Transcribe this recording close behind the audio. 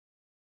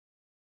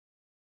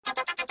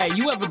Hey,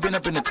 you ever been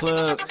up in the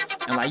club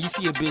and like you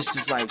see a bitch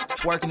just like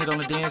twerking it on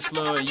the dance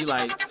floor and you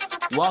like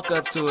walk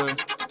up to her,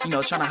 you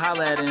know, trying to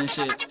holler at her and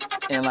shit,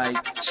 and like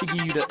she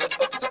give you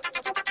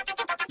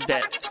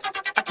that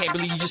I can't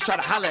believe you just try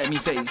to holler at me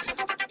face.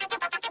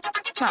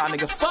 Nah,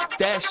 nigga, fuck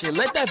that shit.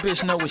 Let that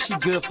bitch know what she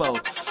good for.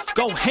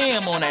 Go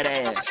ham on that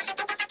ass.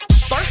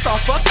 First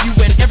off, fuck you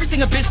and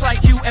everything a bitch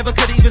like you ever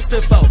could even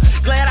stood for.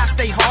 Glad I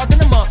stay hard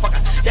than a motherfucker.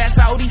 That's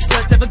all these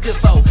sluts ever good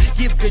for.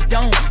 Give good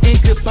dome and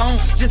good bone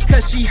just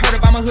cause she heard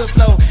about my hood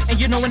flow.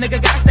 And you know a nigga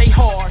gotta stay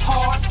hard,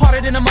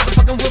 harder than a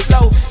motherfucking wood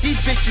flow.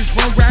 These bitches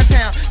run around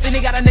town, then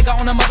they got a nigga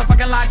on a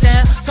motherfucking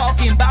lockdown,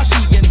 talking about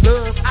she in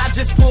love. I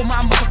just pulled my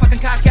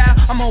motherfucking cock out.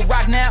 I'm on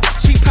rock now.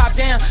 She popped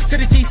down to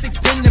the G6,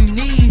 bend them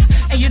knees,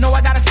 and you know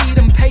I gotta see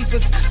them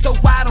papers so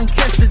I don't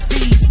catch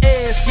disease.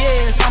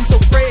 Yes, I'm so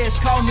fresh.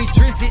 Call me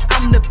Drizzy,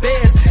 I'm the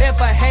best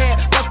ever had.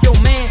 Fuck your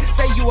man,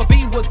 say you a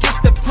B, will get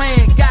the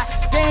plan.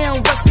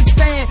 Goddamn, what's he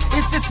saying?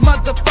 Is this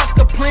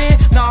motherfucker playing?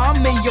 Nah,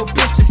 I'm in your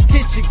bitch's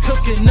kitchen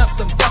cooking up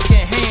some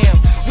fucking ham.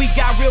 We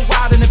got real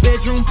wild in the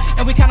bedroom,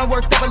 and we kinda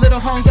worked up a little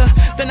hunger.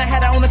 Then I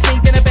had her on the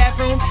sink in the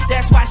bathroom.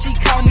 That's why she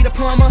called me the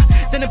plumber.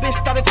 Then the bitch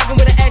started talking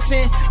with an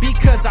accent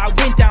because I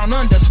went down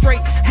under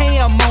straight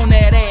ham on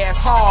that ass,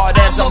 hard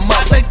as a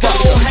motherfucker.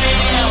 Go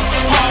ham,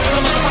 hard as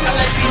a motherfucker.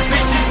 Let these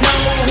bitches know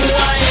who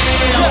I am.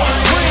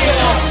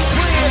 Real.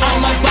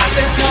 I'm about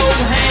to go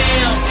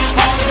ham,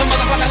 hard as a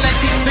motherfucker. Let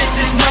these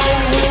bitches know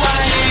who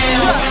I am.